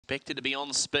expected to be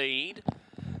on speed.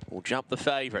 Will jump the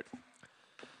favourite.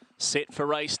 Set for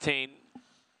race 10.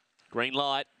 Green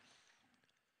light.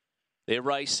 They're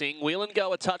racing. Wheel and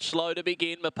Go a touch slow to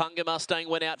begin. Mapunga Mustang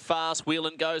went out fast. Wheel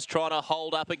and Go's trying to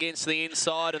hold up against the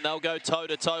inside, and they'll go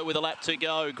toe-to-toe with a lap to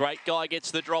go. Great Guy gets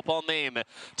the drop on them.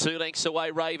 2 lengths away,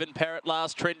 Raven Parrot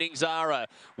last, Trending Zara.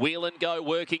 Wheel and Go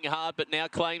working hard, but now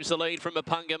claims the lead from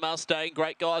Mapunga Mustang.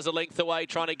 Great Guy's a length away,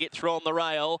 trying to get through on the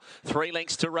rail. 3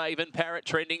 lengths to Raven Parrot,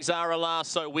 Trending Zara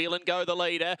last, so Wheel and Go the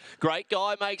leader. Great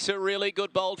Guy makes a really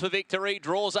good bold for victory.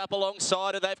 Draws up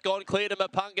alongside of. They've gone clear to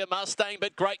Mapunga Mustang,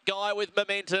 but Great Guy with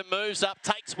momentum moves up,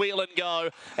 takes Wheel and Go,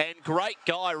 and Great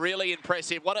Guy really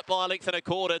impressive. Won it by a length and a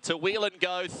quarter to Wheel and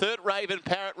Go. 3rd, Raven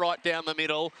Parrot right down the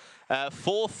middle.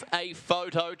 4th, A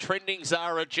Photo. Trending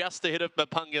Zara just ahead of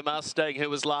Mapunga Mustang, who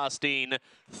was last in.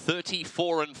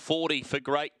 34 and 40 for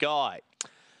Great Guy.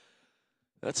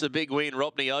 That's a big win.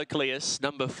 Rob Neocleus,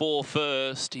 number 4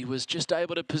 first. He was just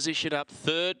able to position up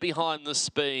 3rd behind the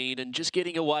speed and just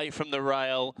getting away from the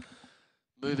rail.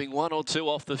 Moving 1 or 2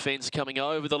 off the fence, coming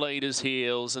over the leader's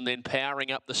heels, and then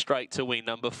powering up the straight to win.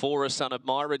 Number 4, a son of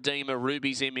My Redeemer,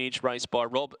 Ruby's Image, raced by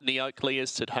Rob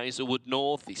Neocleus at Hazelwood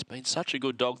North. He's been such a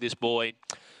good dog, this boy.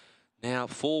 Now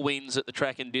 4 wins at the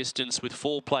track and distance with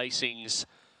 4 placings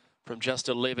from just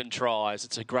 11 tries.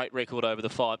 It's a great record over the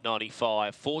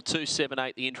 595. 4, 2, 7,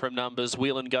 8, the interim numbers.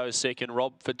 Wheel and Go second.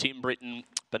 Rob for Tim Britton,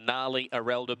 Benali,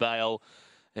 Arelda Bale.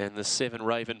 And the 7,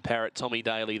 Raven Parrot, Tommy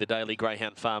Daly, the Daily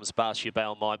Greyhound Farms, Barcia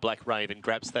Bale, My Black Raven,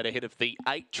 grabs that ahead of the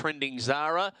 8, Trending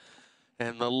Zara.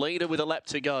 And the leader with a lap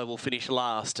to go will finish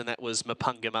last, and that was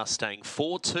Mapunga Mustang.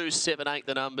 4, 2, 7, 8,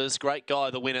 the numbers. Great Guy,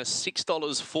 the winner,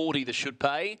 $6.40 the should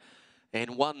pay. And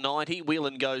 $1.90, Wheel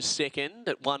and Go second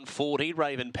at $1.40.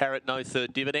 Raven Parrot, no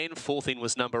 3rd dividend. 4th in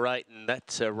was number 8, and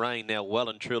that's Rain now well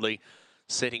and truly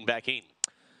setting back in.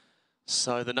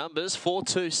 So the numbers, 4,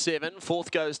 2, 7.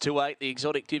 4th goes to 8. The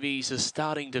exotic divvies are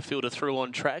starting to filter through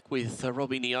on track with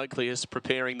Robbie Neocleus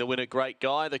preparing the winner, Great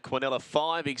Guy. The Quinella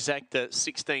 5, exacta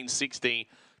 $16.60.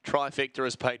 Trifecta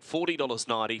has paid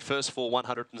 $40.90. First 4,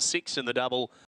 106 in the double.